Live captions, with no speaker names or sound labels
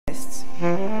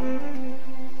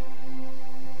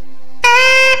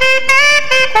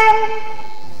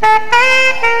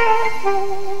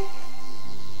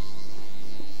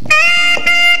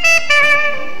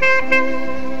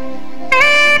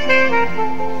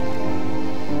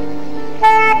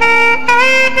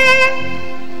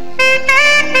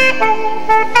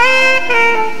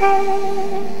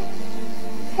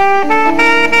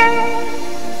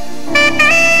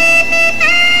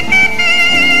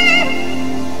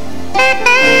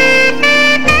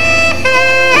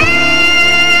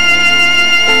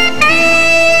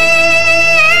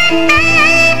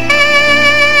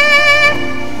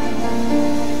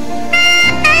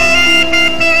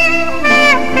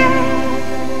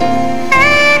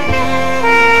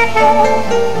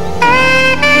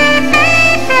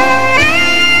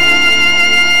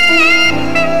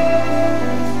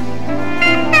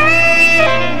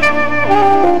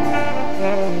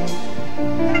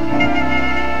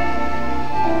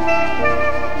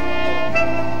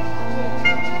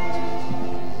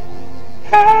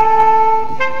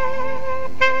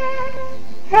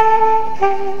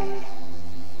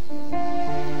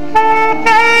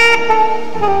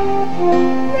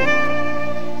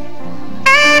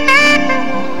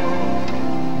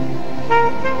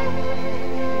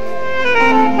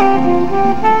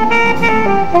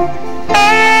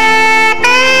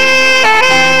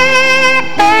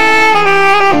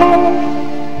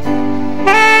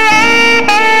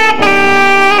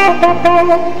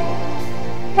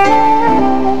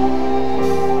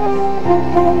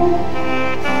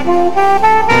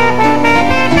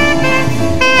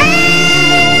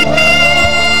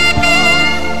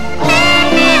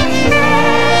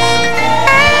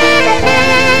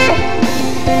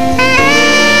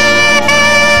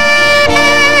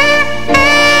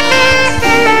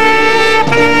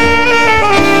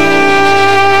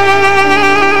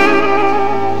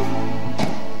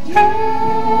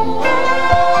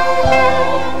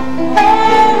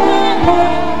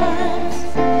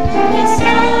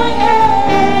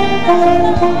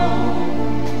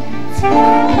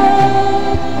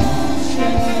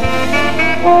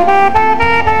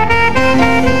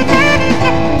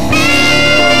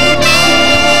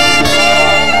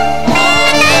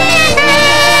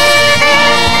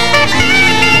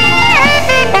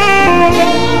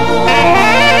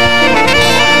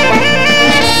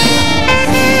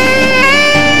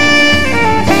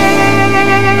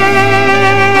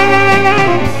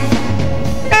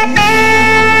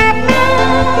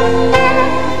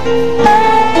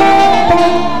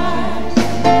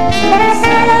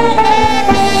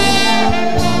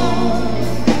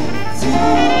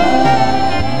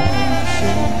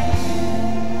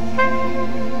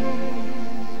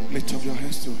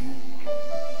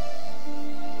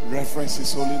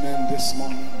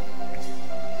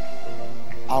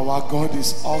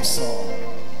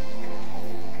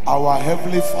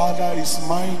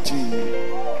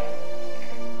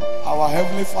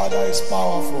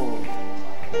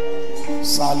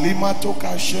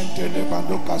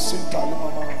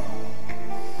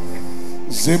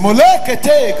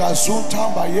Zemolekete kazunta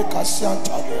baye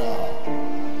kasiantalia.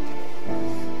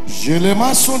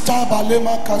 Jelema sunta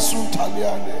balema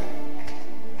kasuntaliane.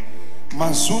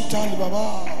 Mansunta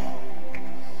baba.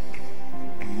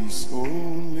 It's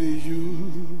only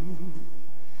you,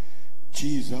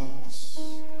 Jesus.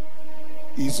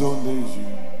 It's only you.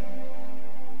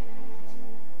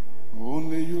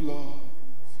 Only you, Lord.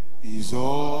 It's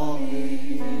only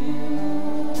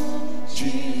you,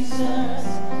 Jesus.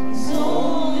 It's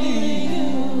only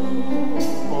you.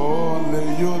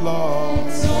 Only you, Lord.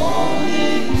 It's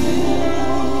only you,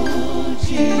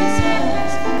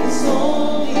 Jesus. It's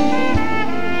only you.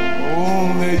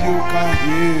 Only you can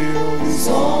heal. It's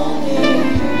only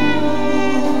you,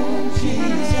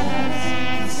 Jesus.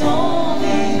 It's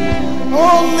only you.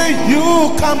 Only you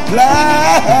can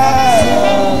bless.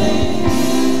 It's only you.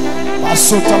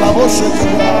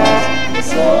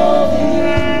 It's only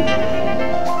you.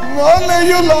 Only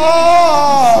you,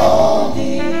 Lord.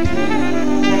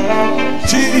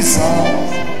 Jesus.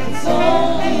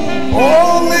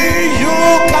 Only you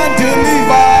can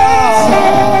deliver.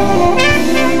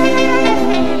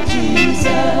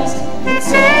 Jesus.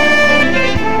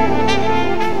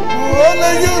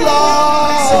 Only you,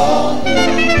 Lord.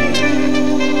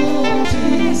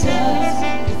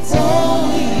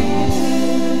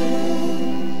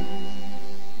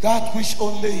 That which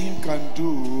only him can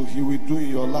do, he will do in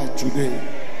your life today.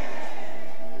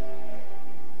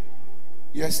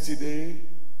 Yesterday,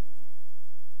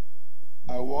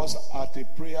 I was at a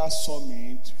prayer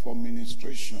summit for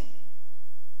ministration.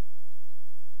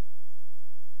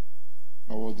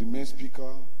 I was the main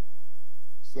speaker.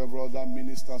 Several other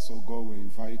ministers of God were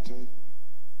invited.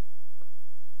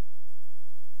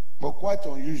 But quite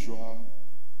unusual,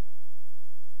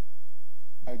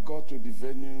 I got to the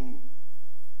venue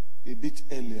a bit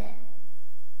earlier.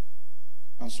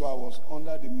 And so I was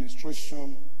under the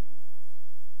administration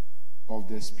of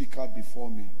the speaker before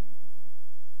me.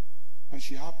 And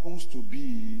she happens to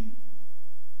be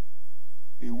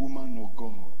a woman of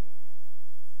God,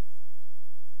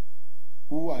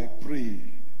 who I pray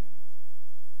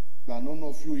that none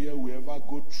of you here will ever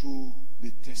go through the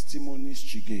testimonies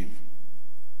she gave.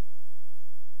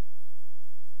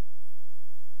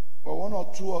 But one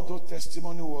or two of those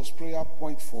testimonies was prayer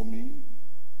point for me.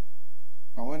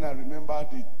 And when I remember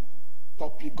the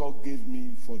topic God gave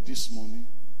me for this morning,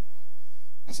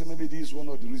 I said maybe this is one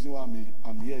of the reasons why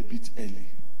I'm here a bit early.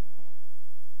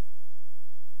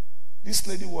 This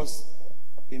lady was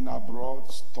in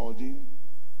abroad studying,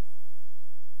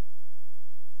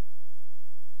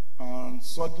 and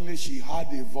suddenly she heard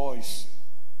a voice,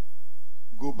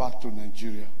 go back to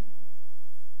Nigeria.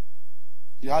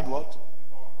 She heard what?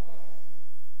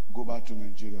 Go back to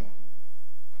Nigeria.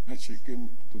 And she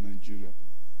came to Nigeria,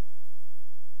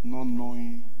 not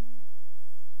knowing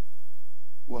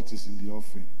what is in the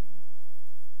offering.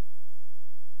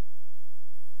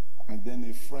 And then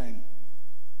a friend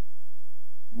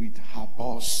with her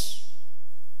boss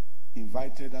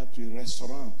invited her to a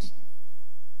restaurant.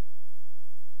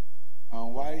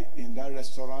 And while in that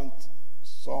restaurant,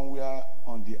 somewhere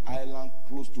on the island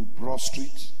close to Broad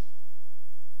Street,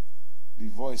 the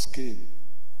voice came.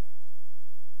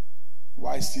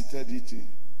 While seated eating,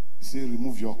 he said,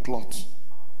 remove your cloth.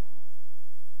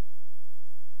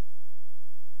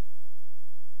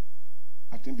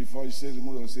 I think before you say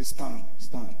remove, you say stand,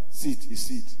 stand, sit, you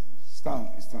sit, stand,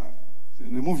 you stand. Say,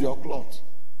 remove your cloth.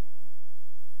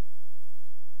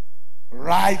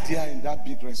 Right there in that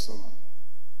big restaurant,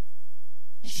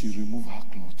 she removed her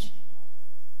cloth.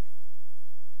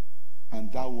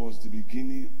 And that was the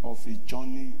beginning of a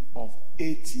journey of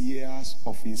 8 years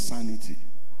of insanity.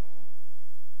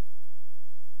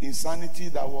 Insanity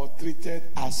that was treated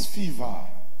as fever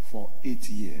for 8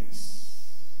 years.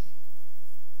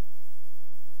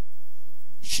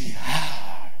 She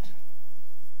heard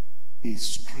a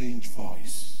strange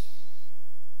voice.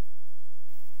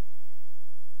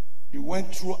 He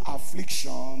went through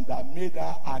affliction that made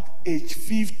her at age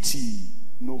 50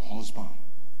 no husband.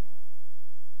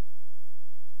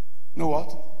 No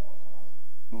what?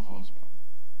 No husband.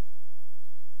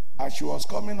 As she was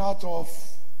coming out of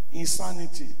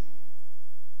insanity,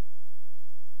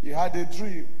 he had a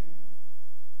dream.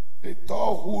 A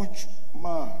tall, huge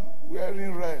man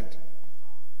wearing red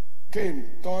came,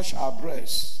 touched her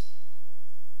breast,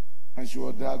 and she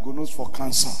was diagnosed for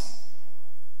cancer.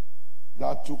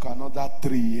 That took another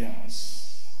 3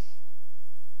 years.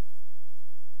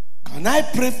 Can I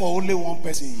pray for only one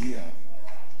person here?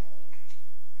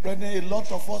 Brethren, a lot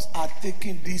of us are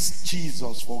taking this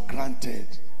Jesus for granted.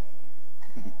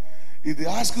 If they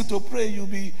ask you to pray, you'll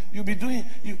be doing,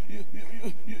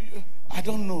 I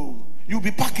don't know, you'll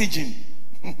be packaging.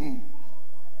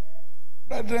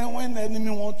 Brethren, when the enemy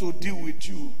want to deal with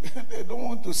you, they don't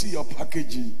want to see your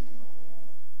packaging.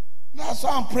 That's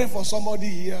why I'm praying for somebody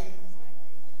here.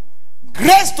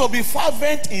 Grace to be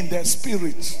fervent in the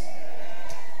spirit.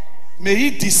 May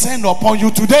it descend upon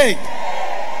you today.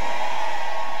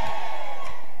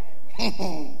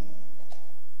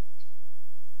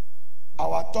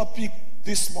 Our topic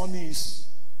this morning is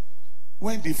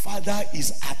when the Father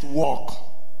is at work.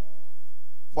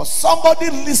 For somebody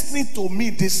listening to me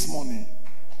this morning,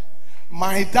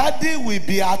 my daddy will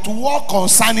be at work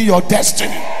concerning your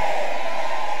destiny.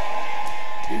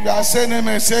 If you are saying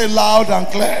amen, say loud and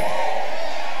clear.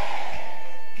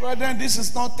 Brethren, this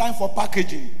is not time for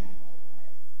packaging.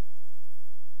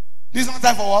 This is not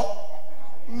time for what?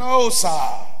 No, sir.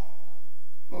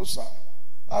 No, sir.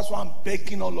 That's why I'm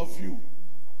begging all of you.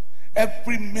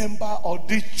 Every member of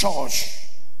this church,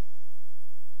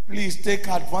 please take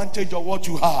advantage of what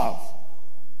you have.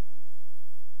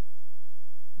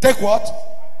 Take what?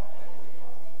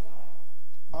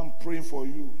 I'm praying for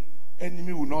you.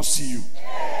 Enemy will not see you.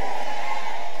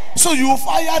 So you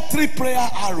fire 3 prayer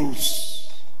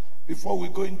arrows before we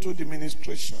go into the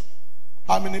ministration.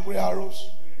 How many prayer arrows?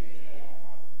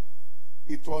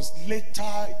 It was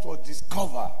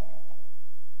discovered.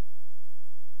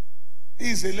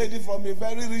 Is a lady from a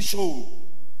very rich home.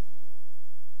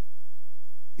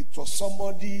 It was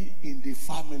somebody in the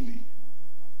family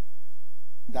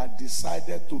that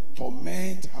decided to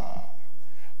torment her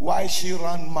while she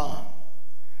ran mad.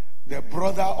 The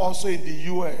brother also in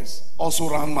the US also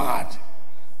ran mad.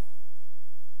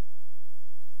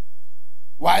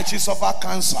 While she suffered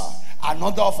cancer,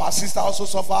 another of her sisters also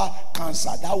suffered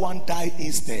cancer. That one died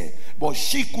instead. But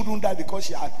she couldn't die because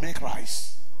she had made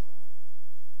rice.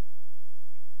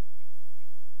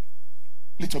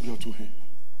 Lift up your two hands.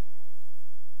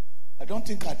 I don't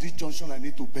think at this junction I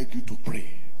need to beg you to pray.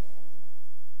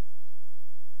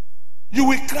 You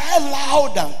will cry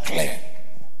loud and clear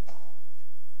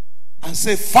and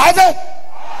say, Father,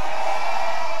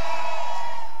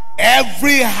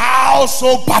 every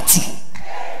household battle,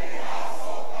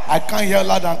 I can't hear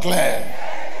loud and clear.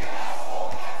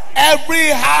 Every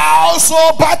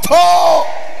household battle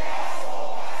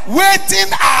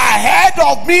waiting ahead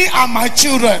of me and my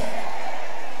children.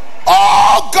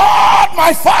 Oh God,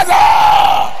 my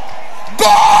Father,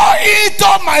 go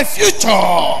into my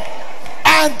future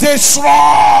and destroy.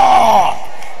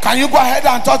 Can you go ahead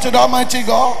and talk to the Almighty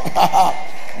God?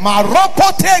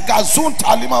 Maropote gazun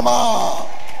talimama.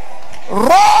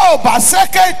 Roba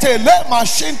sekete le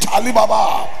machine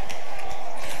talibaba.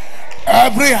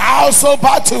 Every household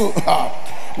battle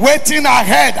waiting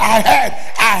ahead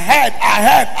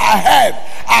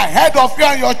of you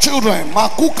and your children.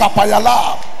 Makuka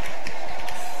payala.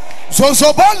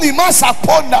 Zozobon lima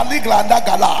saponda liglanda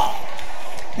gala.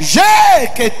 Je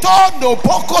ketondo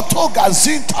pokoto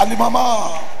gazin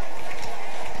talimama.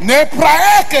 Ne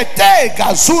prae kete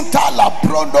gazunta la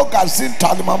brondo gazin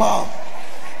talimama.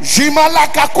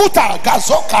 Jimalakakuta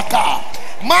gazokaka.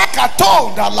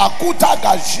 Makatonda lakuta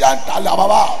gajianta la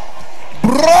baba.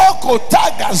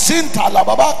 Brokota gazinta la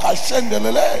baba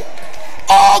kashendelele.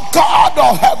 Oh God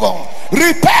of heaven,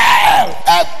 repel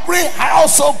every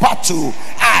household battle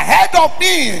ahead of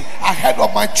me, ahead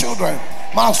of my children.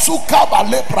 Masuka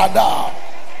bale prada.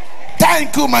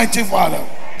 Thank you, mighty Father.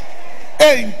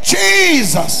 In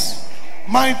Jesus'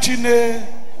 mighty name,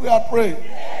 we are praying.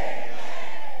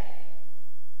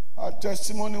 Our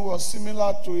testimony was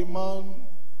similar to a man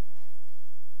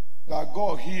that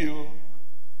God healed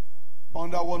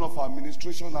under one of our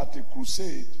administration at a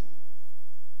crusade,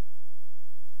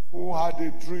 who had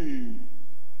a dream,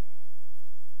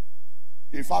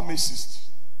 a pharmacist.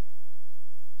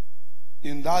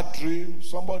 In that dream,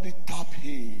 somebody tapped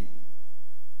him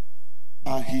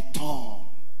and he turned.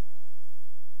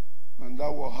 And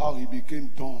that was how he became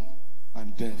dumb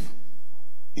and deaf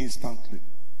instantly.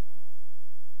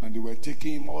 And they were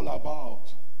taking him all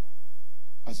about.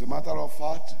 As a matter of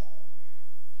fact,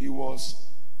 he was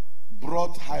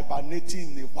brought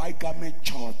hibernating in a white garment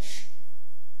church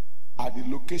at the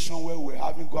location where we were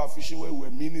having go fishing, where we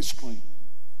were ministering,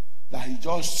 that he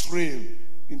just trailed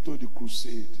into the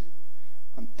crusade.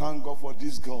 And thank God for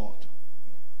this God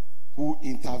who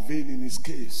intervened in his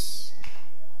case.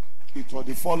 It was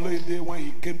the following day when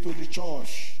he came to the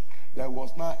church that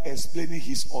was now explaining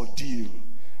his ordeal.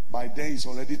 By then he's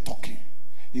already talking,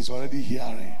 he's already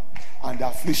hearing, and the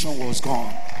affliction was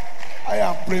gone. I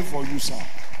am praying for you, sir.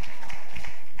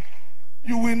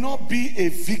 You will not be a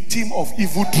victim of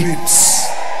evil dreams.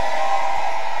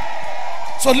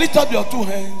 So lift up your two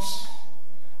hands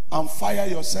and fire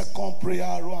your second prayer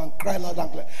arrow and cry loud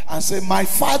and clear and say, my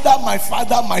Father, my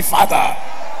Father, my Father.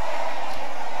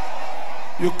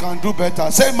 You can do better.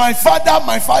 Say, my Father,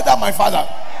 my Father, my Father.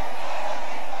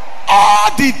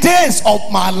 All the days of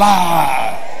my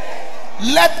life,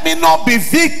 let me not be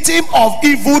victim of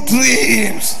evil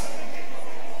dreams.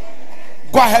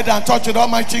 Go ahead and touch it,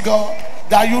 Almighty God,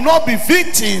 that you not be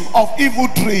victim of evil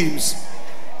dreams.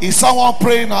 Is someone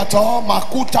praying at all?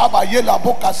 Makuta bayela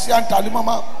boka sianta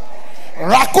limama.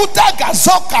 Rakuta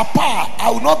gazoka pa.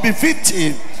 I will not be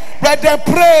victim. Brethren,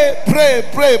 pray, pray,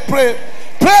 pray, pray.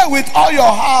 Pray with all your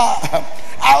heart.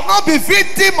 I will not be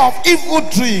victim of evil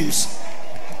dreams.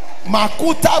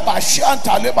 Makuta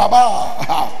bashianta le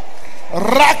baba.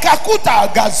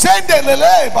 Rakakuta gazende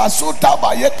lele basuta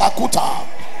bayekakuta.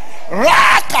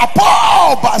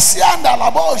 Rakapo basianda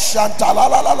la boshanta la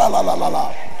la la la la la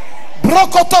la.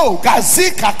 Brokoto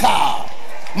gazikaka.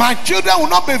 My children will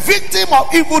not be victim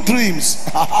of evil dreams.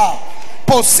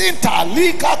 Posinta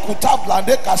lika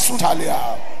kutablande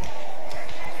kasutalia.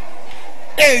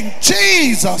 In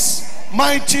Jesus'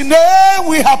 mighty name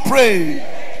we have prayed.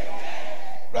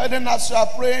 Brethren, as you are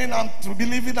praying and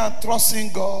believing and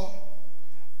trusting God,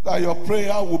 that your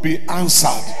prayer will be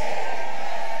answered.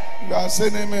 You are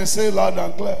saying amen, say loud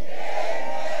and clear.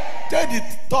 Take the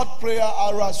third prayer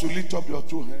arrow as you lift up your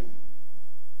two hands.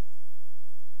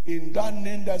 In that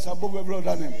name that's above every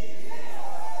other name.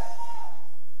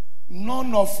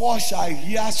 None of us shall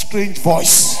hear strange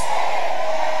voice.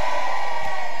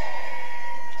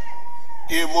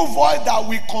 Evil voice that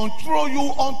will control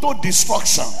you unto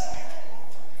destruction,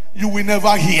 you will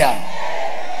never hear.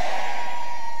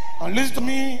 And listen to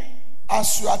me,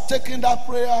 As you are taking that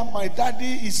prayer, my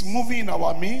daddy is moving in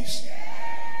our midst,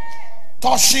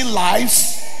 touching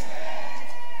lives,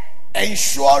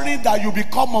 ensuring that you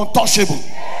become untouchable.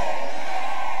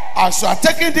 As you are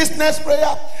taking this next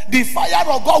prayer, the fire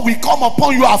of God will come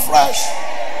upon you afresh.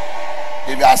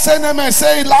 If you are saying amen,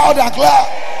 say it loud and clear.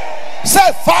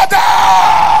 Say, Father,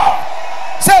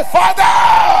 say,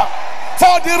 Father,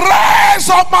 for the rest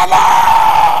of my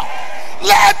life,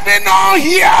 let me not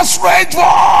hear strange voice.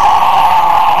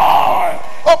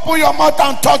 Open your mouth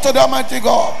and talk to the Almighty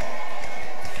God.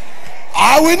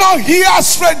 I will not hear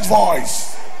strange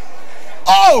voice.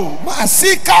 Oh,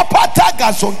 masika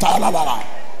pataga zontalala.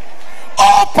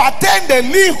 Oh, patende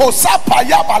li hosapa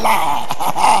yabala.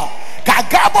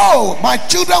 Kagabo, my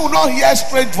children will not hear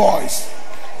strange voice.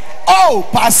 Oh,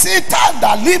 pasita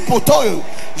da lipoto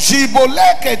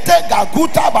jiboleke te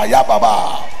gaguta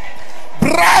bayababa.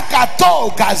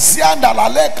 Brakato gazianda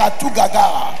lale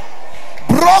katugaga.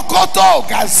 Brokoto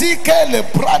gazike le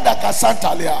brada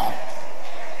kasantalia.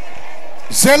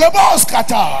 Zelebos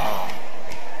kata.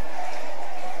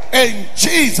 In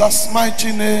Jesus'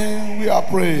 mighty name we are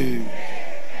praying.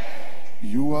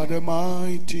 You are the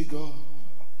mighty God,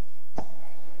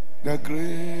 the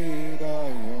great I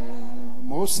am,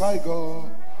 Most High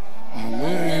God.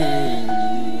 Hallelujah.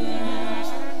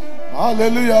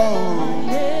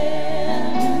 Hallelujah.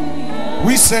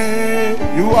 We say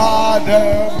you are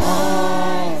the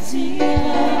mighty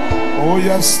God. Oh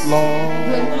yes,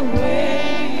 Lord.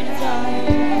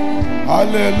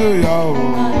 Hallelujah.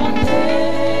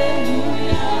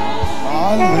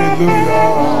 Hallelujah.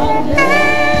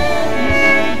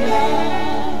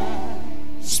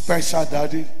 Special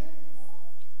daddy,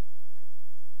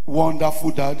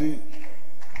 wonderful daddy,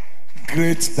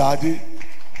 great daddy,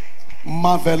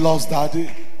 marvelous daddy,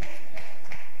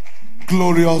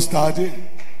 glorious daddy.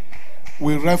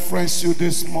 We reference you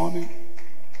this morning.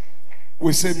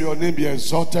 We say, may your name be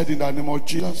exalted in the name of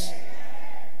Jesus.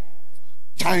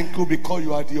 Thank you because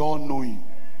you are the all-knowing.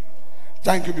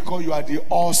 Thank you because you are the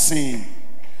all-seeing.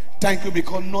 Thank you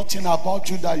because nothing about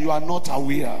you that you are not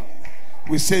aware.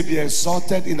 We say, be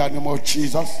exalted in the name of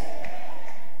Jesus.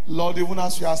 Lord, even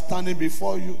as we are standing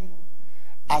before you,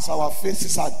 as our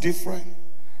faces are different,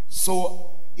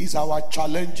 so is our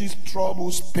challenges,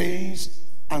 troubles, pains,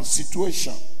 and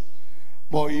situation.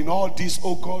 But in all this,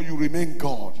 oh God, you remain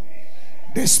God.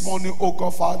 This morning, oh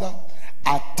God, Father,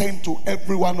 attend to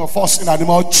every one of us in the name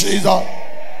of Jesus.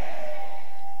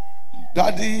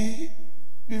 Daddy,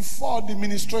 before the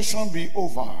ministration be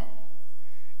over,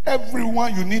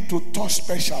 everyone you need to touch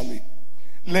specially,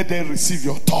 let them receive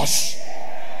your touch.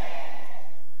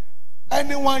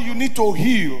 Anyone you need to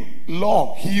heal,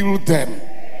 Lord, heal them.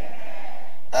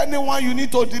 Anyone you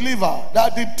need to deliver,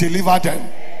 Daddy, deliver them.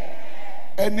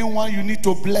 Anyone you need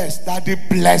to bless, Daddy,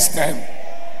 bless them.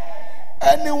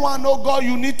 Anyone, oh God,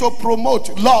 you need to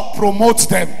promote, Lord, promote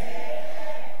them.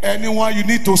 Anyone you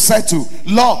need to settle,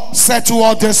 Lord, settle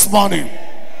all this morning.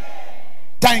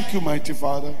 Thank you, mighty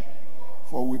Father,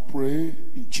 for we pray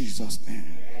in Jesus' name.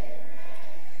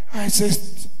 I say,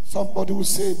 somebody will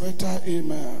say better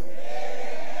amen.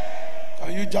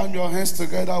 Can you jam your hands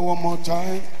together one more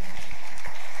time?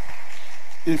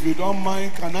 If you don't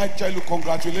mind, can I tell you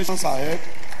congratulations ahead?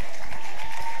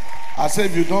 I said,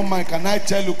 if you don't mind, can I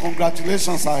tell you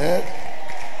congratulations ahead?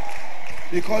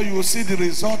 Because you will see the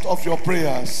result of your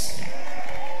prayers.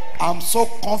 I'm so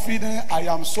confident, I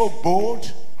am so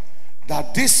bold,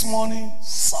 that this morning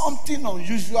something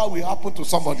unusual will happen to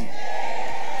somebody.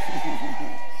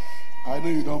 I know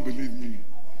you don't believe me.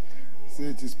 Say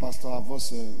it is Pastor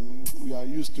AVOSEH. We are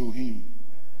used to him.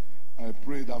 I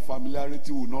pray that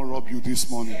familiarity will not rob you this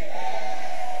morning.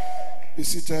 Be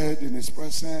seated in his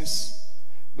presence.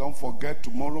 Don't forget,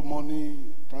 tomorrow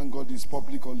morning, thank God it's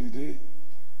public holiday,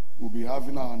 we'll be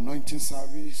having our anointing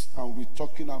service, and we'll be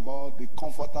talking about the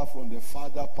Comforter from the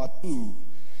Father, part 2.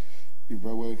 If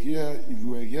you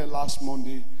were here last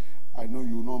Monday, I know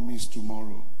you will not miss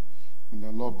tomorrow. And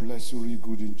the Lord bless you really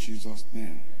good in Jesus'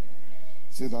 name.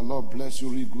 Say, the Lord bless you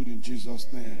really good in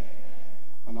Jesus' name.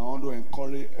 And I want to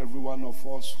encourage every one of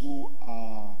us who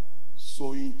are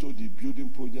sowing to the building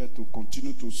project to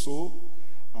continue to sow.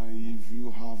 And if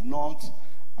you have not,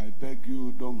 I beg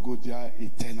you, don't go there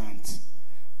a tenant.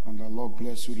 And the Lord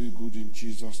bless you really good in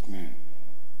Jesus' name.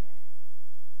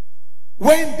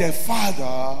 When the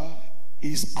Father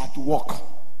is at work,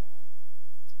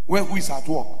 when who is at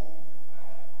work?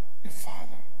 The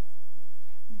Father.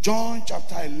 John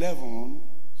chapter 9,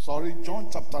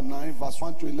 verse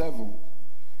 1 to 11.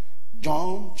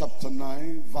 John chapter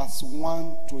 9, verse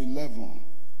 1 to 11.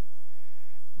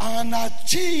 And as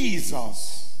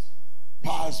Jesus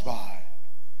passed by,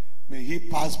 May he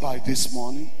pass by this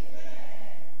morning.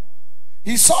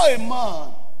 He saw a man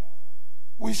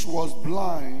which was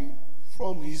blind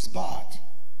from his birth.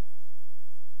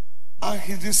 And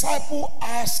his disciple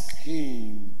asked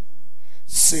him,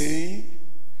 saying,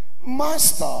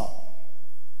 Master,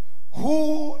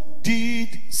 who did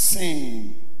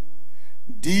sin,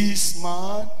 this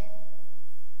man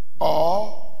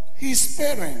or his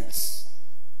parents,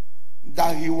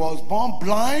 that he was born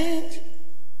blind?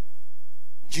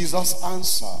 Jesus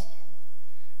answered,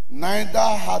 neither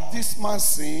had this man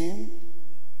sinned,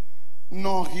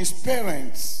 nor his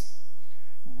parents,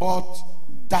 but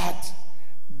that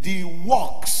the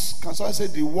works, can someone say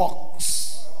the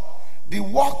works? The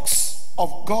works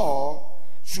of God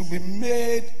should be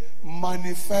made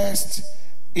manifest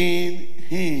in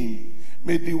him.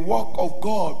 May the work of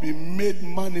God be made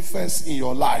manifest in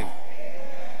your life.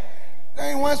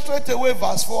 Then he went straight away,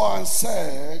 verse 4, and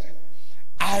said,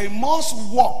 I must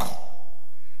walk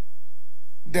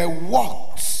the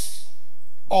works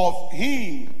of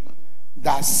him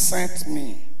that sent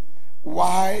me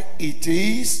while it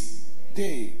is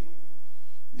day.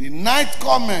 The night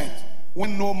cometh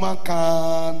when no man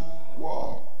can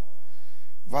walk.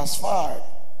 Verse 5,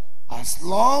 as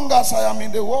long as I am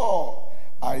in the world,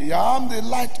 I am the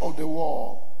light of the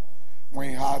world. When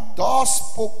he had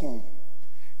thus spoken,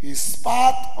 he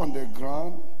spat on the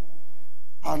ground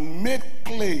and made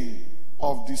clay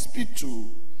of the spittle,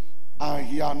 and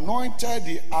he anointed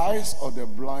the eyes of the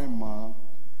blind man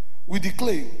with the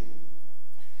clay,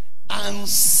 and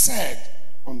said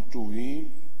unto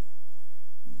him,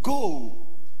 go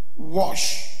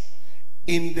wash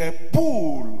in the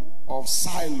pool of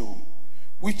Siloam,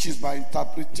 which is by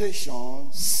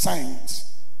interpretation sent.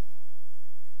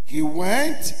 He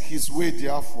went his way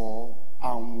therefore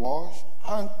and washed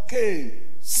and came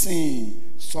seeing.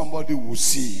 Somebody will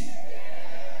see.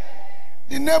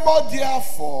 The neighbor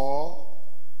therefore,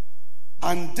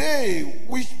 and they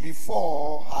which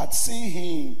before had seen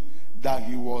him that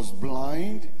he was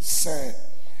blind, said,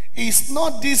 is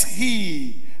not this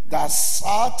he that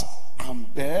sat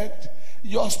and begged?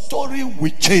 Your story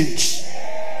will change.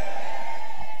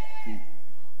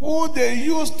 Who they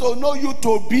used to know you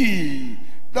to be,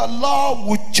 the Lord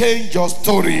will change your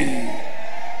story.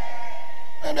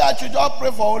 Maybe I should just pray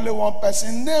for only one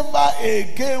person. Never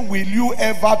again will you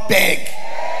ever beg.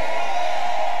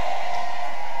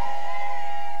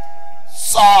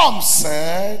 Some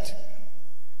said,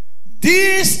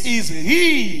 this is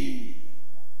he.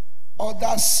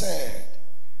 Others said,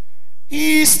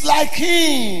 he is like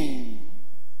him.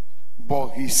 But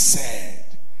he said,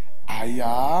 I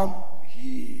am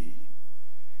he.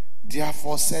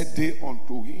 Therefore said they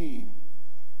unto him,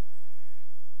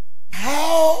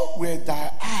 how were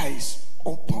thy eyes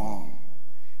open?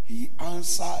 He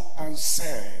answered and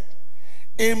said,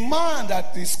 a man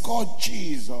that is called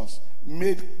Jesus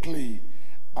made clay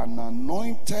and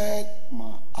anointed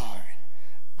my eye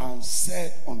and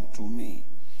said unto me,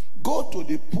 go to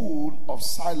the pool of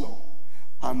Siloam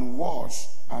and wash.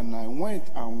 And I went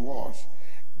and washed,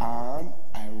 and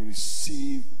I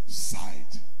received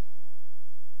sight.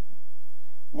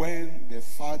 When the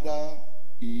Father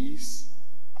is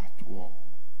at work.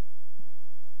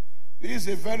 This is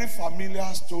a very familiar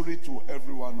story to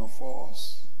every one of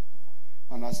us.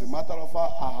 And as a matter of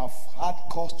fact, I have had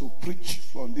cause to preach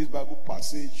from this Bible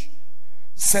passage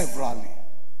severally.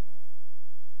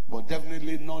 But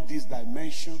definitely not this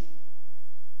dimension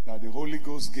that the Holy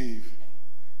Ghost gave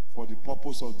for the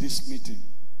purpose of this meeting.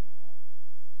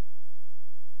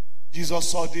 Jesus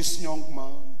saw this young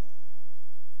man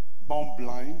born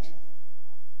blind,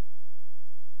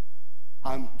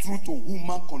 and true to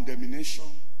human condemnation,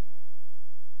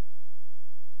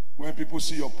 when people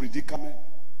see your predicament,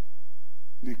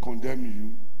 they condemn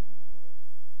you,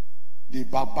 they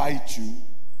backbite you,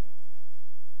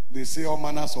 they say all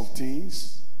manners of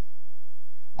things.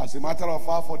 As a matter of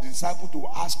fact, for the disciple to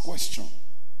ask questions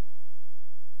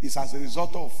is as a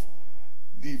result of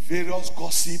the various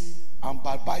gossip and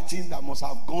backbiting that must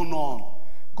have gone on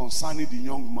concerning the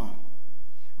young man.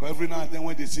 Because every now and then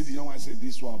when they see the young man, say,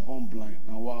 this one born blind.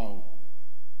 Now wow.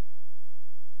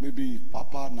 Maybe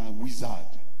Papa na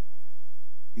wizard.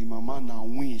 His mama na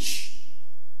winch.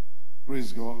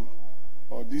 Praise God.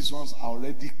 Or these ones are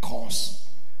already cursed.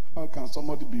 How can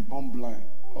somebody be born blind?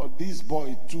 Or this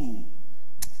boy too,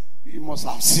 he must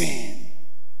have sinned.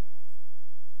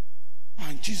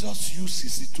 And Jesus used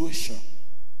his situation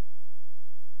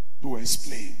to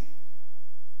explain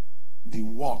the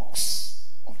works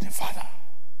of the Father.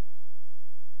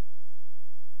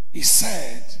 He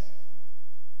said,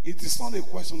 it is not a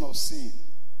question of sin,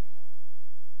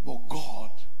 but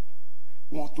God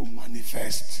wants to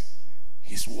manifest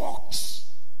his works.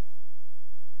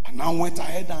 And now went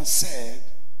ahead and said,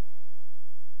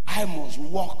 I must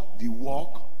walk the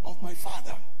walk of my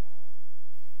Father.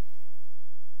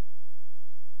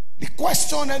 The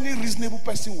question any reasonable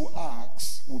person will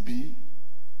ask will be,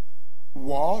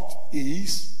 what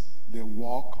is the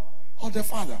work of the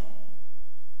Father?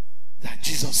 That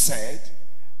Jesus said,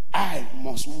 I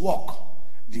must walk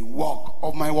the walk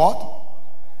of my what?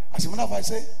 As a matter of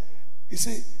fact, he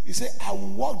said, I will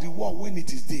walk the walk when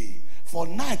it is day. For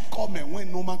night coming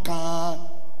when no man can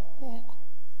walk.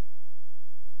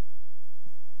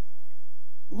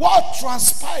 What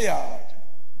transpired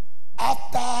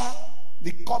after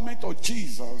the comment of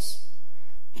Jesus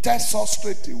tells us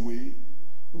straight away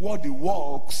what the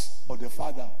works of the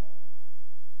Father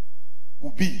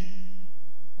will be,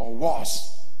 or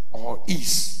was, or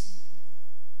is.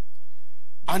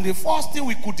 And the first thing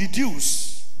we could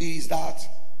deduce is that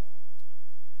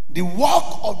the work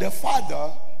of the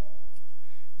Father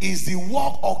is the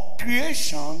work of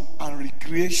creation and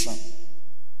recreation.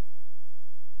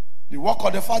 The work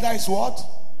of the Father is what?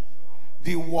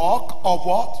 The work of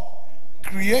what?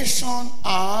 Creation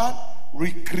and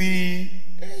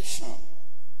recreation.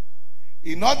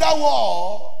 In other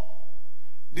words,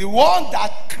 the one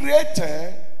that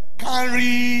created can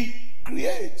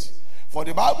recreate. For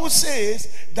the Bible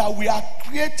says that we are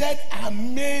created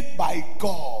and made by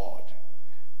God.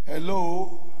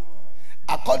 Hello?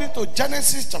 According to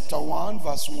Genesis chapter 1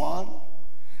 verse 1,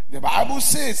 the Bible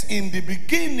says, in the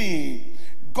beginning,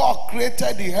 God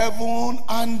created the heaven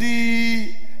and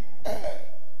the earth.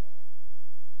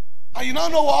 And you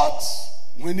don't know what?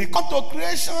 When it comes to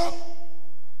creation,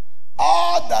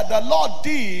 all that the Lord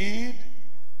did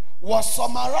was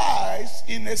summarized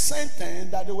in a sentence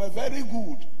that they were very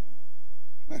good.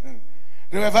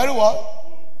 They were very what?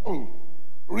 Oh,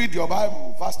 read your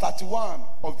Bible. Verse 31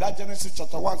 of that Genesis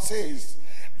chapter 1 says,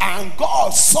 and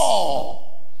God saw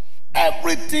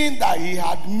everything that he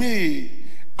had made,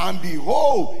 and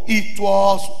behold, it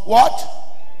was what?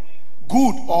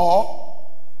 Good. Or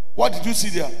what did you see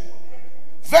there?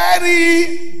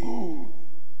 Very good.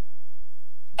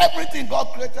 Everything God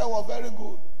created was very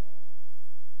good.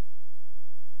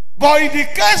 But in the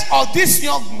case of this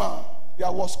young man,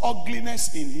 there was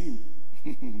ugliness in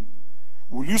him.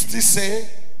 Will you still say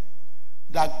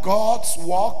that God's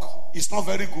work is not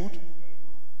very good?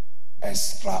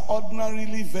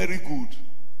 Extraordinarily very good.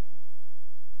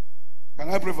 Can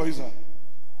I pray for you, sir?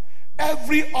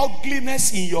 Every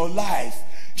ugliness in your life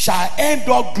shall end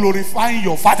up glorifying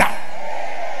your Father.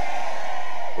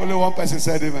 Only one person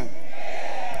said amen.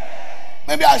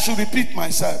 Maybe I should repeat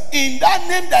myself. In that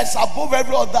name that is above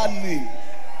every other name,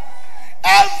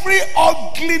 every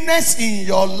ugliness in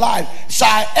your life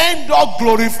shall end up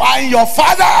glorifying your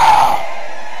Father.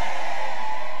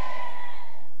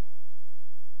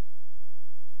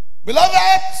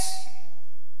 Beloved,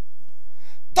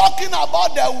 talking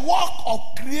about the work of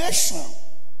creation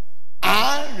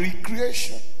and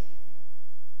recreation,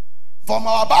 from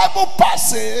our Bible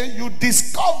passage, you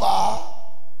discover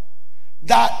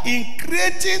that in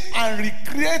creating and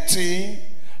recreating,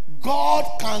 God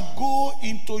can go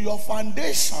into your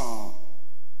foundation.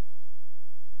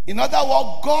 In other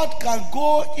words, God can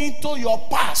go into your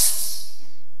past.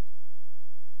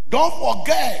 Don't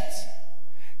forget,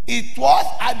 it was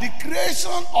at the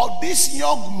creation of this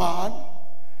young man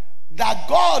that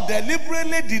God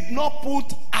deliberately did not put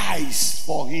eyes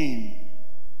for him.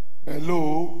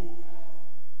 Hello?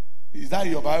 Is that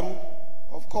your Bible?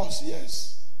 Of course,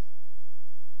 yes.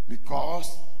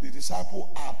 Because the disciple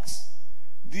asked,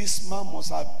 this man must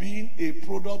have been a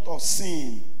product of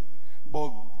sin.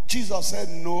 But Jesus said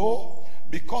no,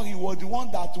 because he was the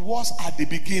one that was at the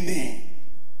beginning.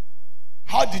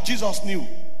 How did Jesus knew?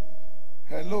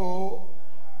 Hello?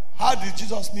 How did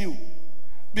Jesus knew?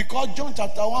 Because John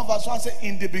chapter 1 verse 1 said,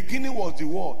 in the beginning was the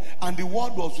Word, and the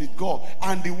Word was with God,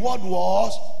 and the Word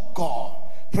was God.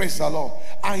 Praise the Lord.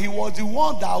 And he was the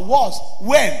one that was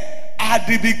when? At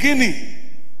the beginning.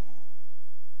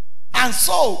 And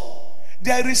so,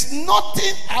 there is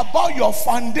nothing about your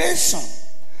foundation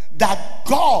that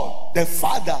God the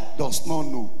Father does not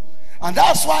know. And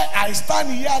that's why I stand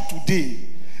here today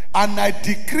and I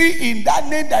decree in that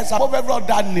name that is above every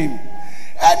other name,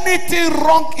 anything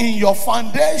wrong in your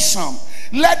foundation,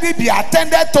 let it be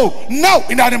attended to now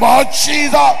in the name of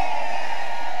Jesus.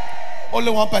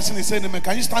 Only one person is saying amen.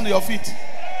 Can you stand on your feet?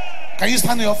 Can you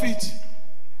stand on your feet?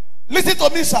 Listen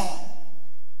to me, sir.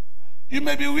 You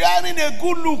may be wearing a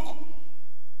good look.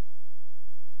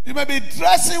 You may be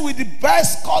dressing with the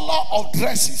best color of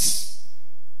dresses.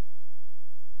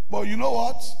 But you know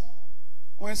what?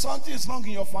 When something is wrong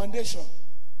in your foundation,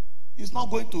 it's not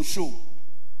going to show.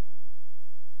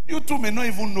 You two may not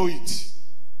even know it.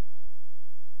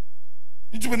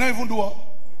 You two may not even do what?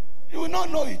 You will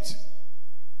not know it.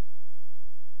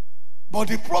 But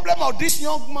the problem of this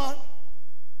young man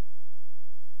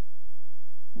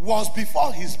was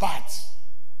before his birth.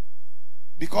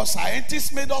 Because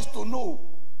scientists made us to know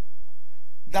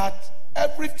that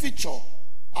every feature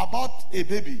about a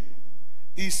baby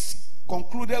is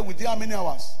concluded within how many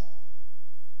hours?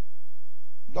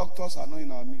 Doctors are not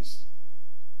in our midst.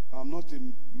 I'm not a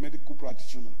medical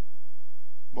practitioner.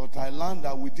 But I learned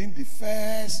that within the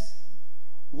first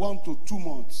 1 to 2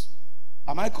 months,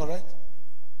 am I correct?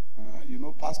 You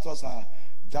know, pastors are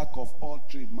jack of all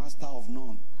trades, master of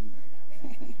none.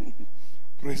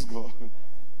 Praise God.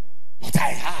 But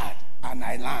I heard and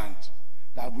I learned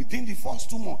that within the first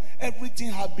 2 months,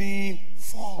 everything had been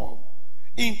formed,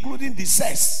 including the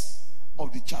sex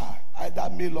of the child, either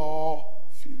male or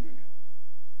female.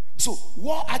 So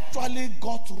what actually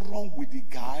got wrong with the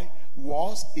guy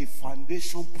was a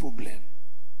foundation problem.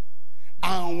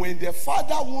 And when the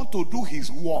father wants to do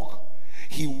his work,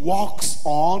 he works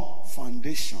on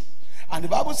foundation. And the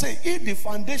Bible says, if the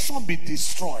foundation be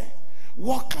destroyed,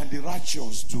 what can the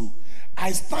righteous do?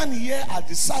 I stand here as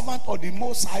the servant of the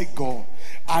Most High God,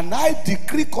 and I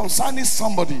decree concerning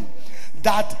somebody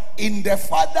that in the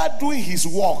Father doing his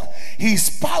work, his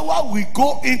power will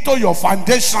go into your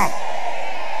foundation.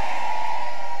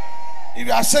 If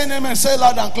you are saying amen, say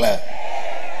loud and clear.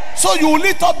 So you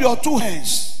lift up your 2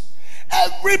 hands.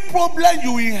 Every problem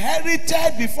you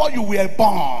inherited before you were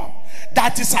born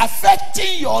that is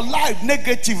affecting your life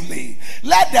negatively,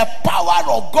 let the power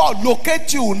of God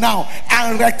locate you now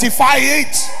and rectify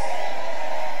it.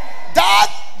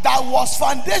 That was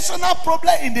foundational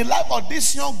problem in the life of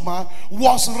this young man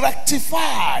was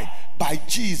rectified by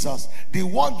Jesus, the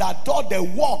one that did the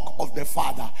work of the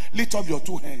Father. Lift up your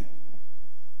 2 hands.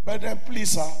 But then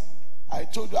please, sir, I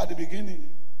told you at the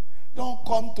beginning, don't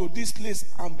come to this place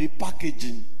and be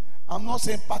packaging. I'm not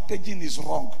saying packaging is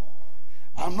wrong.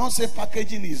 I'm not saying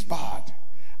packaging is bad.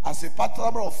 As a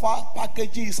matter of fact,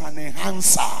 packaging is an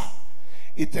enhancer.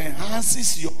 It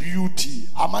enhances your beauty.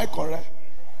 Am I correct?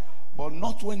 But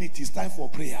not when it is time for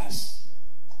prayers.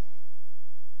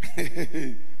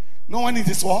 No, when it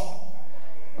is what?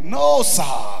 No,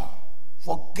 sir.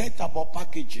 Forget about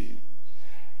packaging.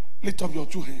 Lift up your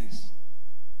 2 hands.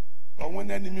 But when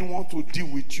the enemy want to deal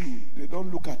with you, they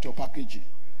don't look at your packaging.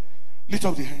 Lift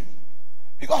up the hand.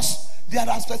 Because there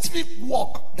are specific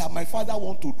work that my father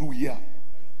want to do here.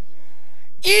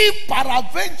 If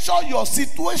peradventure your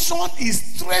situation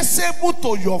is traceable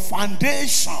to your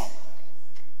foundation,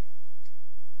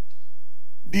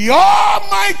 the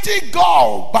Almighty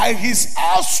God, by his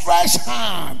outstretched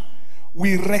hand,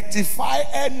 will rectify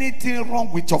anything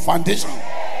wrong with your foundation.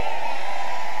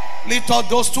 Lift up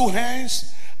those 2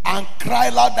 hands and cry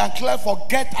loud and clear.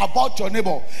 Forget about your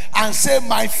neighbor and say,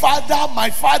 my father, my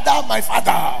father, my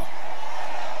father.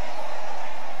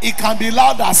 It can be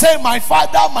louder. Say, my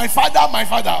father, my father, my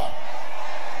father.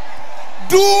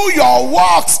 Do your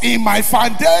works in my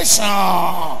foundation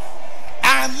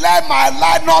and let my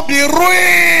life not be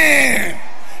ruined.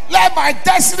 Let my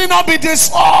destiny not be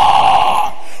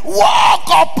destroyed. Walk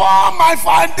upon my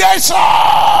foundation.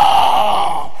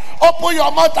 Open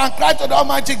your mouth and cry to the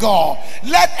Almighty God.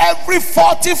 Let every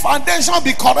faulty foundation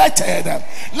be corrected.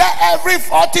 Let every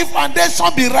faulty foundation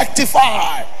be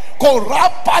rectified.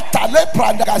 Korapatale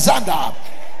prandagazanda.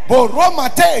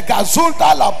 Boromate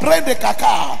gazulta la prende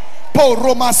kaka.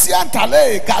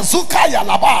 Poromasiantale gazuka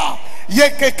yalaba.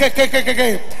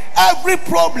 Every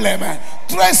problem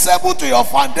traceable to your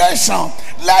foundation,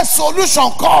 let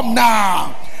solution come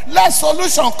now. Let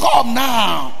solution come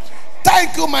now.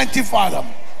 Thank you, mighty Father.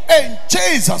 In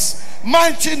Jesus'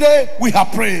 mighty name we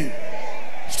have prayed.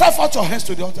 Stretch out your hands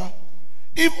to the altar.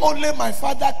 If only my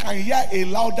father can hear a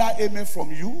louder amen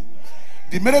from you,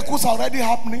 the miracles are already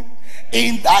happening.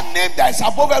 In that name that is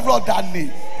above every other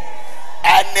name.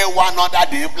 Anyone under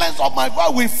the influence of my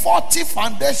voice with faulty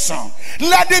foundation,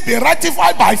 let it be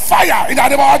rectified by fire in the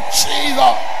name of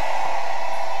Jesus.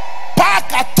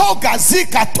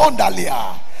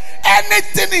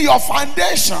 Anything in your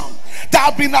foundation that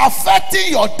have been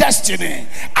affecting your destiny,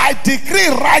 I decree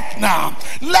right now,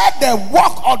 let the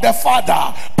work of the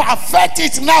Father perfect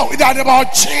it now in the name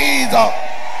of Jesus.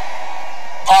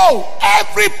 Oh,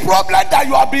 every problem that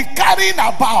you have been carrying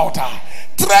about,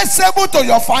 traceable to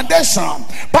your foundation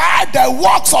by the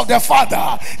works of the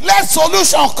Father, let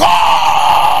solution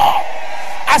come.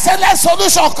 I said let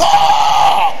solution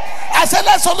come. I said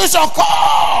let solution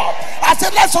come. I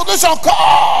said let solution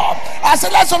come. I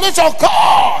said let solution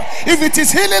come. If it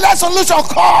is healing, let solution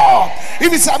come.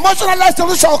 If it's emotional, let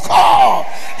solution come.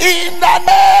 In the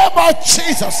name of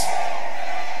Jesus.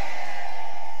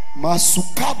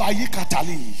 Masukaba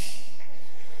yikatali.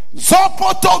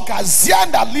 Zopoto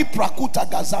gaziandali prakuta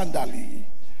gazandali.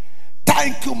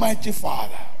 Thank you, mighty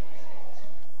Father.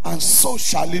 And so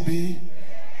shall it be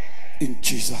in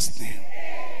Jesus' name.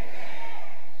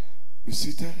 Be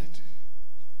seated.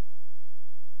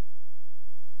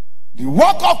 The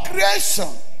work of creation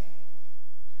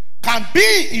can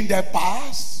be in the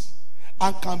past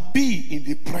and can be in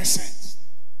the present.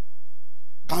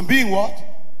 Can be in what?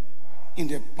 In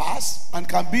the past and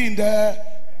can be in the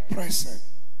present.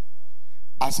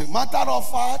 As a matter of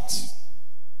fact,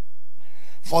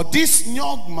 for this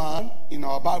young man in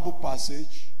our Bible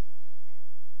passage,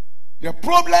 the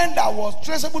problem that was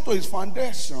traceable to his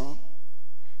foundation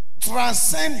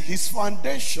transcend his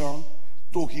foundation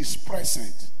to his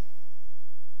present.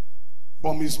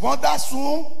 From his mother's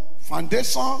womb,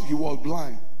 foundation, he was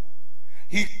blind.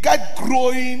 He kept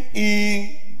growing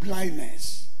in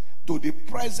blindness to the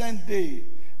present day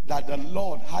that the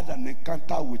Lord had an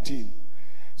encounter with him.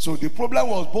 So the problem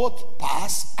was both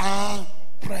past and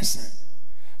present.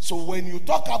 So when you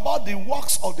talk about the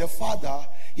works of the Father,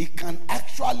 he can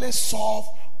actually solve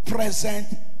present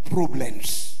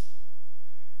problems.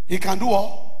 He can do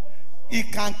what? He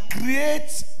can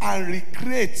create and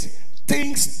recreate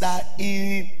things that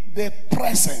in the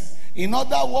present. In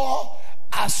other words,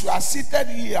 as you are seated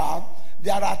here,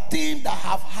 there are things that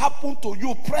have happened to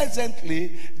you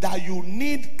presently that you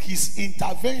need his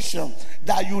intervention,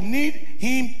 that you need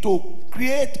him to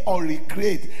create or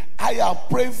recreate. I am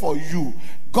praying for you.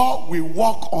 God will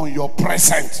work on your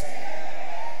present.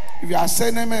 If you are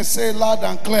saying amen, say it loud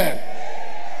and clear.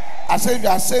 I say if you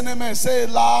are saying amen, say it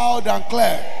loud and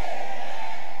clear.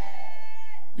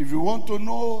 If you want to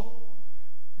know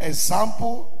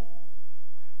example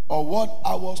of what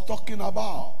I was talking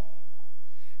about,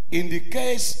 in the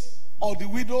case of the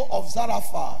widow of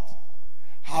Zarephath,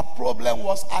 her problem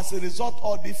was as a result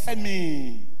of the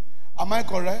famine. Am I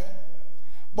correct?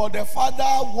 But the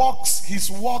Father works his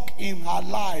work in her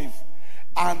life,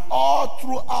 and all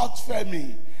throughout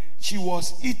famine, she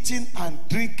was eating and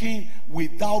drinking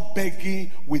without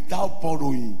begging, without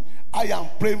borrowing. I am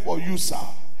praying for you, sir.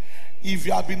 If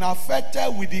you have been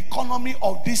affected with the economy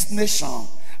of this nation,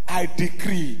 I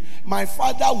decree, my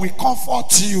Father will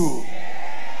comfort you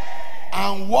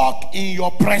and walk in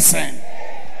your presence.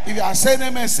 If you are saying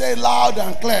amen, say it loud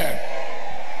and clear.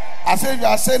 I say if you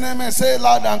are saying amen, say it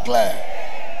loud and clear.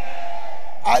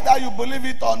 Either you believe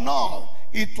it or not,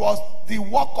 it was the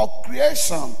work of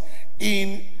creation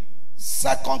in 2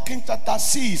 Kings chapter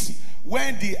 6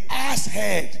 when the ass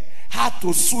head had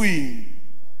to swim.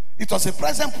 It was a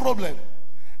present problem.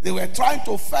 They were trying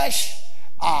to fetch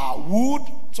wood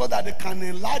so that they can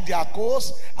enlarge their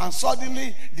coast, and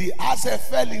suddenly the ass head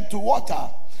fell into water.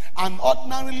 And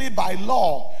ordinarily by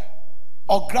law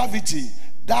or gravity,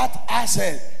 that ass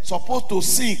head supposed to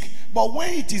sink. But when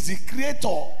it is the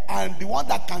creator and the one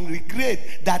that can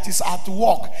recreate that is at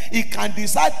work, he can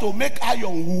decide to make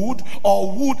iron wood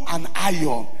or wood and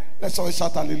iron. Let's all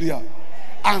shout hallelujah.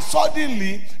 And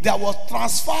suddenly there was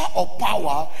transfer of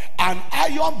power, and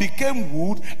iron became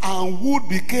wood and wood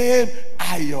became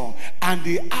iron, and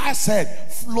the ass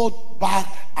head floated back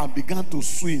and began to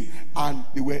swim, and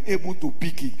they were able to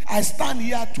pick it. I stand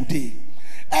here today.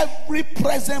 Every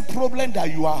present problem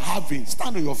that you are having,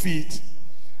 stand on your feet.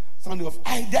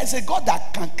 There's a God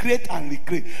that can create and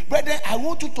recreate. Brethren, I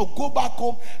want you to go back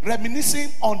home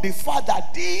reminiscing on the fact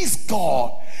that this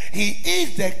God, he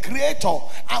is the creator,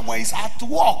 and when he's at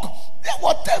work, then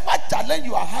whatever challenge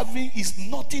you are having is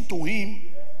nothing to him.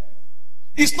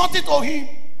 It's nothing to him.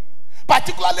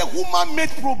 Particularly human-made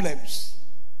problems.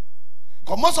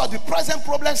 Because most of the present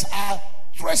problems are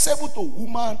traceable to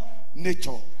human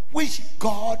nature, which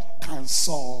God can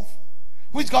solve.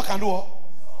 Which God can do what?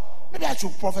 Maybe I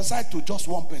should prophesy to just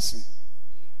one person.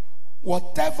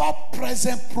 Whatever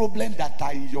present problem that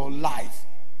are in your life.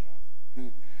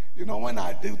 You know, when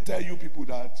I do tell you people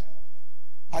that,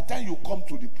 at time you come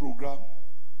to the program,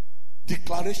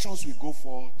 declarations will go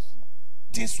forth,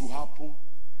 things will happen.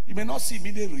 You may not see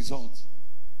immediate results.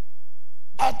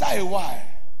 After a while,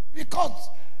 because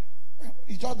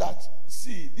it's just that,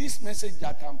 see, this message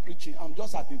that I'm preaching, I'm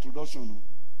just at introduction.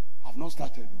 I've not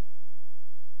started.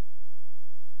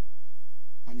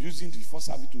 I'm using the first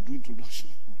service to do introduction.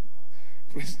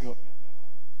 Praise God.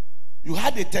 You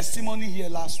had a testimony here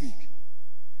last week.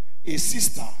 A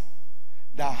sister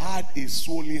that had a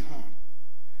swollen hand,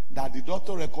 that the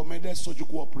doctor recommended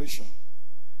surgical operation.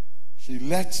 She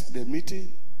left the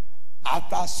meeting.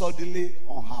 After suddenly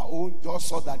on her own, just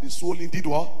saw that the swelling did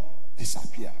what?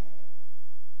 Disappear.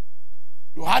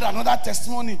 You had another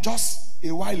testimony just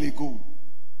a while ago.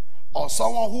 Or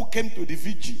someone who came to the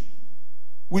vigil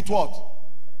with what?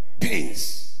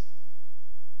 Pains.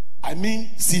 I mean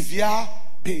severe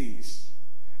pains.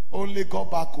 Only got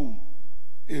back home.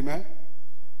 Amen.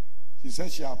 She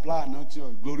said she applied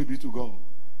anointing. Glory be to God.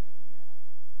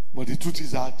 But the truth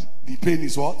is that the pain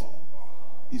is what?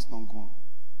 It's not gone.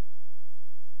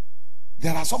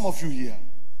 There are some of you here.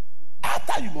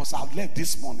 After you must have left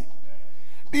this morning,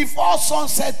 before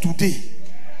sunset today,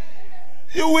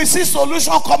 you will see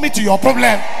solution coming to your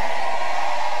problem.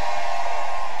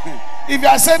 If you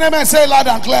are saying amen, say loud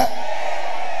and clear.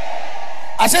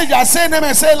 I said, if you are saying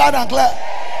amen, say loud and clear.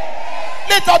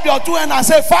 Lift up your two hands and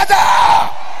say, Father,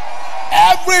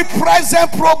 every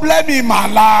present problem in my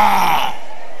life,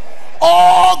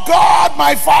 oh God,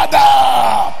 my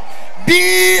Father,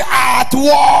 be at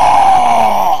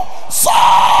war.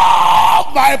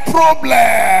 Solve my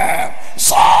problem.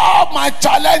 Solve my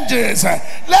challenges.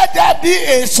 Let there be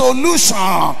a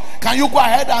solution. Can you go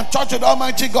ahead and touch it,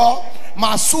 Almighty God?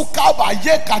 Masuka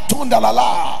baye katunda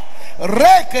lala.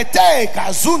 Rekete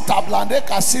kazunta blande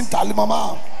kasinta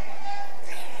limama.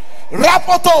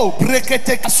 Rapoto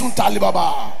brekete kasunta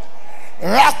libaba.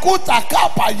 Rakuta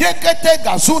kapa yekete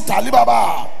gazunta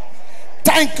libaba.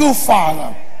 Thank you,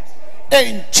 Father.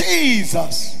 In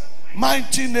Jesus'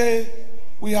 mighty name,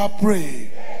 we are praying.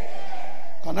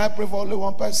 Can I pray for only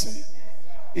one person?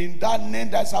 In that name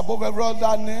that's above every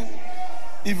other name.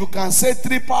 If you can say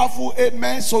three powerful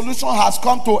amen, solution has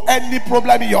come to any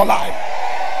problem in your life.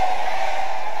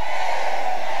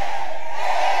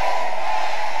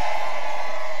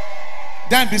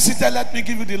 Then be seated. Let me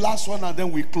give you the last one and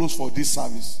then we close for this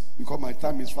service. Because my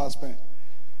time is fast spent.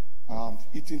 I'm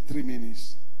eating 3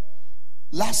 minutes.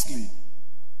 Lastly,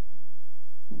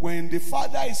 when the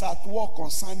Father is at work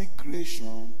concerning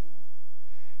creation,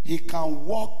 He can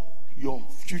work your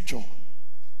future.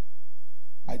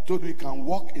 I told you He can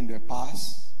work in the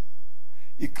past,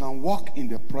 He can work in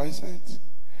the present,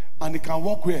 and He can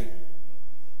work where?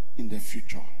 In the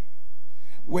future.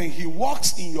 When He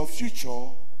works in your future,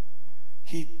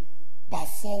 He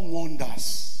performs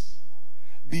wonders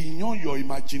beyond your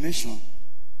imagination.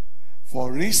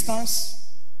 For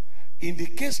instance, in the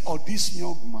case of this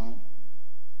young man,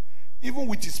 even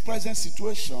with his present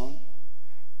situation,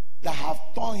 that have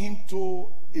turned him to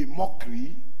a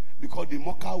mockery, because the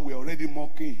mocker were already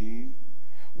mocking him,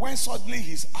 when suddenly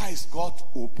his eyes got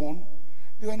open,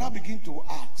 they were now beginning to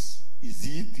ask, is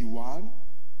he the one?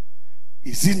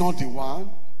 Is he not the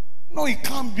one? No, it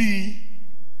can't be.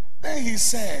 Then he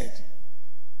said,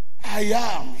 I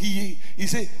am. He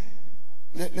said,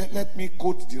 let me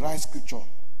quote the right scripture.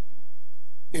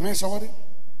 Amen, somebody?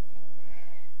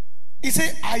 He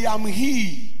said, I am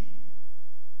he.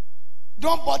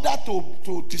 Don't bother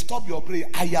to disturb your brain.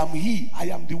 I am he. I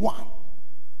am the one.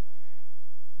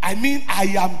 I mean, I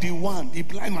am the one. The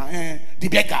blind man, the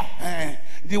beggar,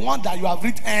 the one that you have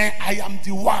written, I am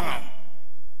the one.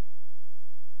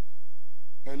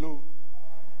 Hello.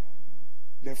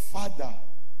 The Father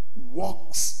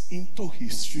walks into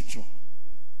his future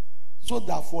so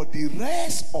that for the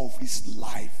rest of his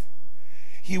life,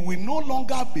 he will no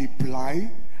longer be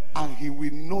blind and he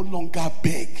will no longer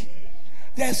beg.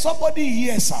 There's somebody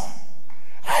here, sir.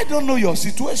 I don't know your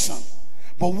situation,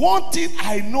 but one thing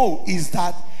I know is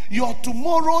that your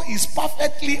tomorrow is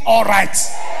perfectly all right.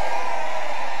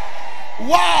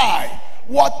 Why?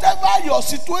 Whatever your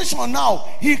situation now,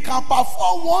 He can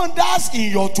perform wonders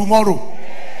in your tomorrow.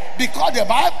 Because the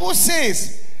Bible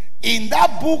says in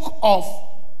that book of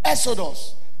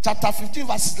Exodus, chapter 15,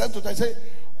 verses 11 to 12, say,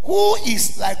 who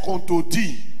is like unto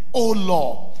thee, O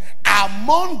Lord,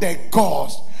 among the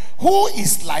gods? Who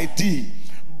is like thee,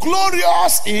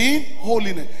 glorious in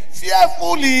holiness,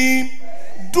 fearful in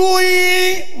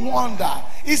doing wonder?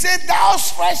 He said, thou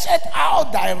stretchest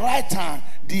out thy right hand,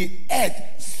 the earth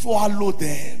swallow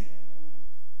them,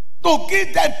 to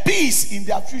give them peace in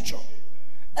their future.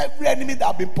 Every enemy that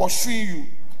have been pursuing you,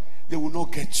 they will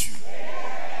not get you.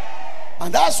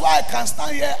 And that's why I can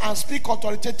stand here and speak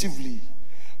authoritatively.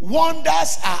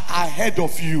 Wonders are ahead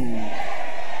of you.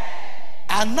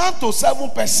 And now to 7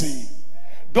 persons,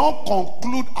 don't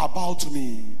conclude about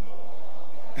me.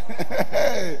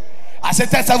 I said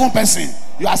tell 7 persons.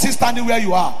 You are still standing where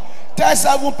you are. Tell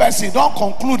 7 persons, don't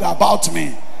conclude about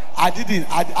me. I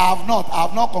have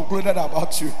not concluded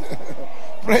about you.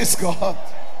 Praise God.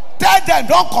 Tell them,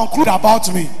 don't conclude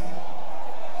about me.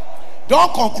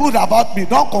 Don't conclude about me.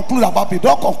 Don't conclude about me.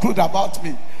 Don't conclude about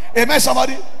me. Amen,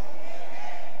 somebody?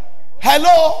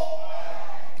 Hello?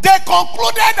 They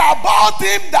concluded about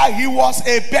him that he was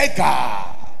a beggar,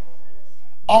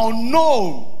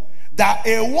 unknown, that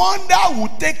a wonder will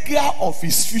take care of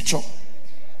his future,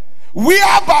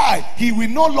 whereby he will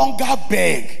no longer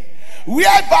beg,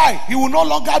 whereby he will no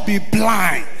longer be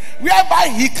blind,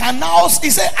 whereby he can now, he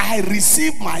said, I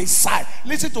receive my sight.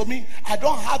 Listen to me, I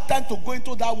don't have time to go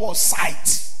into that word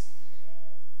sight.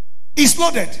 It's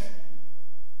loaded.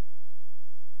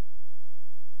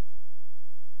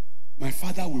 My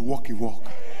Father will walk a walk.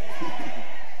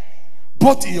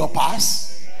 Both in your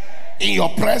past, in your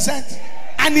present,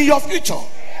 and in your future.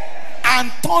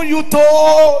 And turn you to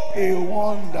a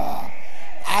wonder.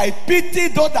 I pity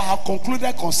those that have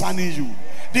concluded concerning you,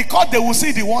 because they will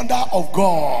see the wonder of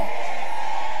God.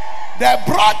 The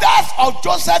brothers of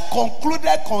Joseph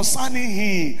concluded concerning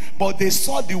him, but they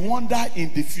saw the wonder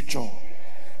in the future.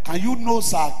 Can you know,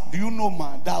 sir? Do you know,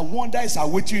 man, that wonder is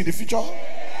awaiting you in the future?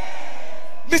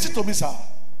 Listen to me, sir.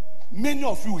 Many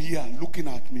of you here looking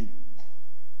at me.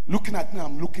 Looking at me,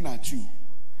 I'm looking at you.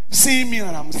 Seeing me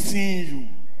and I'm seeing you.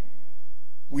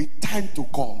 With time to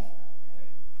come.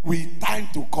 With time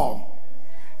to come.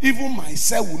 Even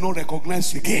myself will not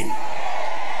recognize you again.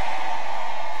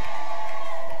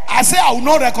 I say I will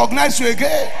not recognize you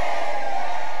again.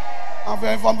 And for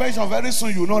information, very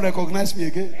soon you will not recognize me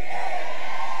again.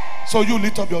 So you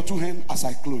lift up your two hands as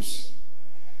I close.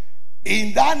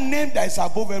 In that name that is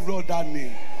above every other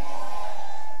name,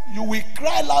 you will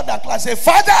cry loud and cry, say,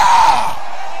 Father,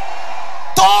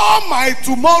 turn my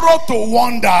tomorrow to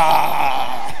wonder.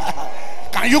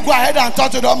 Can you go ahead and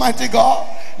talk to the Almighty God?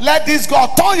 Let this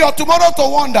God turn your tomorrow to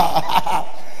wonder.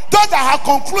 Those that have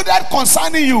concluded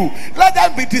concerning you, let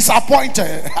them be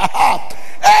disappointed.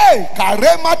 Hey,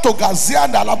 Karema to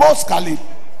Gazianda Laboskali.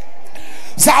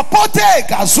 Zapote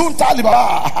Gazunta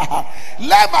Liba.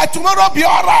 Let my tomorrow be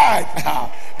all right.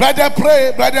 Brethren,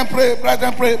 pray, brethren, pray,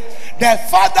 brethren, pray. The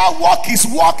Father worked his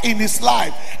work in his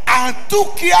life and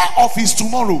took care of his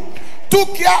tomorrow.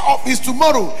 Took care of his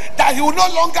tomorrow, that he will no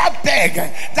longer beg,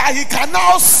 that he can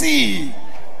now see.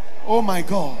 Oh my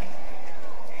God.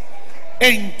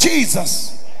 In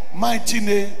Jesus' mighty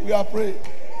name we are praying.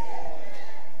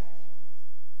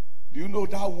 Do you know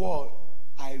that word?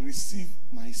 I receive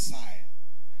my sight.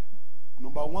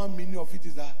 Number one meaning of it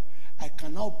is that I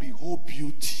cannot behold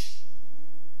beauty.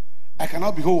 I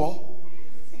cannot behold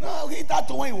what? No,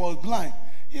 that when he was blind.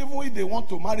 Even if they want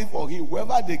to marry for him,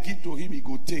 whoever they give to him, he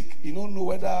go take. He don't know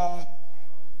whether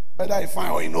he fine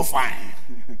or he no fine.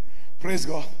 Praise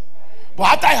God. But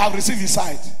after I have received his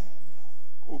sight,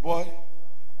 oh boy,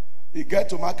 he get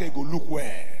to market, he go look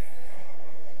where.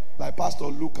 Like Pastor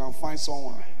look and find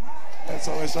someone. That's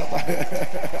always shut up.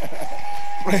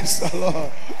 Praise the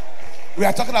Lord. We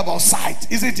are talking about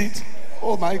sight, isn't it?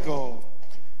 Oh my God.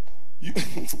 You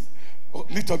oh,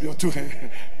 lift up your two hands.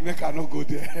 Make I not go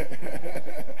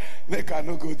there. Make I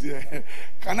not go there.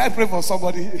 Can I pray for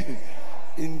somebody?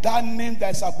 In that name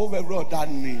that is above every other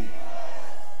name.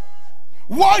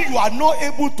 What you are not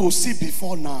able to see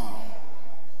before now.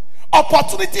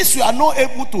 Opportunities you are not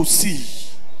able to see.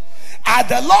 As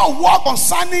the Lord work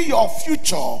concerning your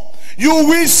future, you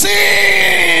will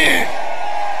see.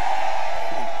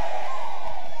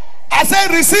 I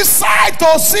said receive sight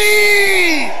to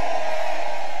see.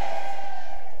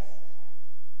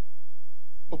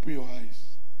 Open your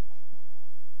eyes.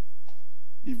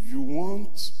 If you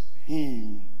want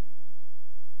him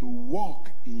to walk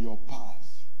in your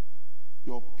past,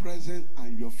 your present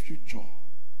and your future,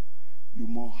 you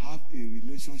must have a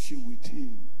relationship with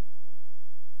him.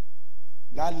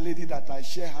 That lady that I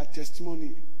share her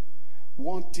testimony,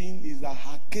 one thing is that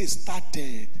her case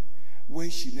started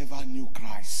when she never knew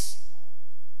Christ.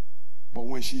 But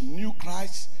when she knew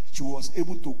Christ, she was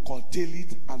able to curtail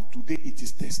it, and today it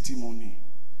is testimony.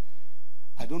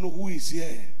 I don't know who is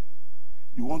here.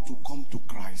 You want to come to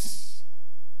Christ.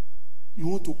 You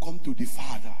want to come to the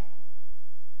Father.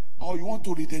 Or you want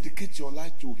to rededicate your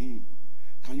life to him.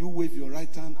 Can you wave your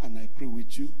right hand and I pray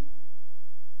with you?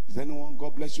 Is there anyone?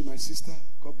 God bless you, my sister.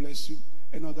 God bless you.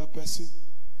 Another person?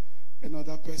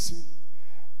 Another person?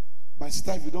 My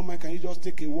sister, if you don't mind, can you just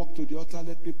take a walk to the altar?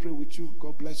 Let me pray with you.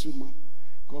 God bless you, man.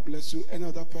 God bless you.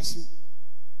 Another person?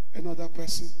 Another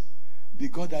person? The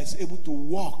God that is able to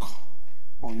walk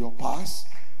on your past,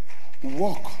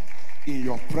 walk in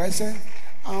your present,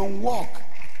 and walk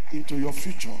into your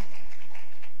future.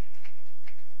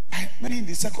 Maybe in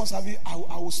the second service, I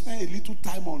will spend a little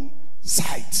time on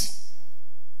sight.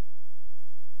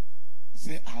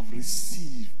 Say, I've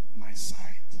received my sight.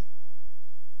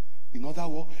 In other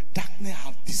words, darkness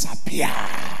have disappeared.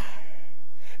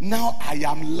 Now I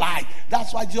am light.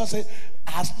 That's why Jesus said,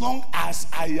 as long as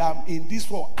I am in this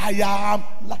world, I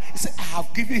am light. He said, I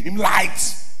have given him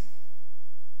light.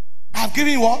 I have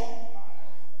given him what?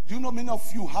 Do you know many of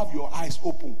you have your eyes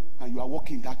open and you are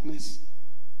walking in darkness?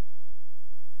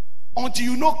 Until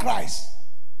you know Christ,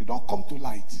 you don't come to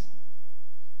light.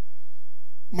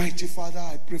 Mighty Father,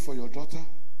 I pray for your daughter.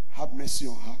 Have mercy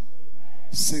on her.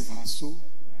 Save her soul.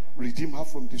 Redeem her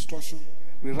from destruction.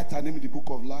 Rewrite her name in the book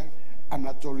of life. And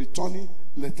at your returning,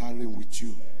 let her reign with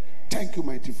you. Thank you,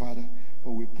 mighty Father,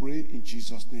 for we pray in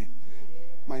Jesus' name.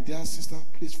 My dear sister,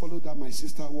 please follow that, my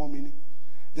sister, 1 minute.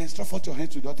 Then stretch out your hands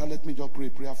to the daughter. Let me just pray a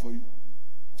prayer for you.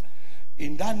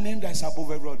 In that name that is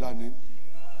above every other name.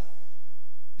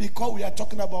 Because we are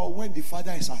talking about when the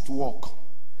Father is at work.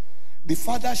 The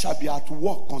Father shall be at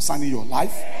work concerning your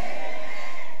life.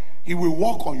 He will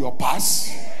work on your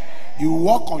past. He will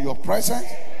work on your present.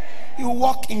 He will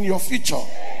work in your future.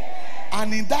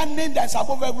 And in that name that is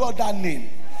above every other name,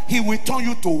 He will turn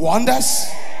you to wonders.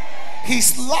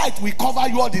 His light will cover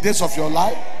you all the days of your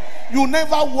life. You will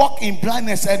never walk in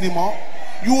blindness anymore.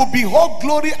 You will behold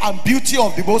glory and beauty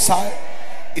of the Most High.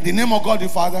 In the name of God the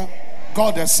Father,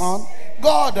 God the Son,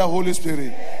 God the Holy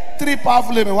Spirit. 3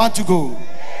 powerful amen. 1 to go.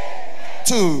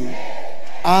 2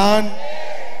 and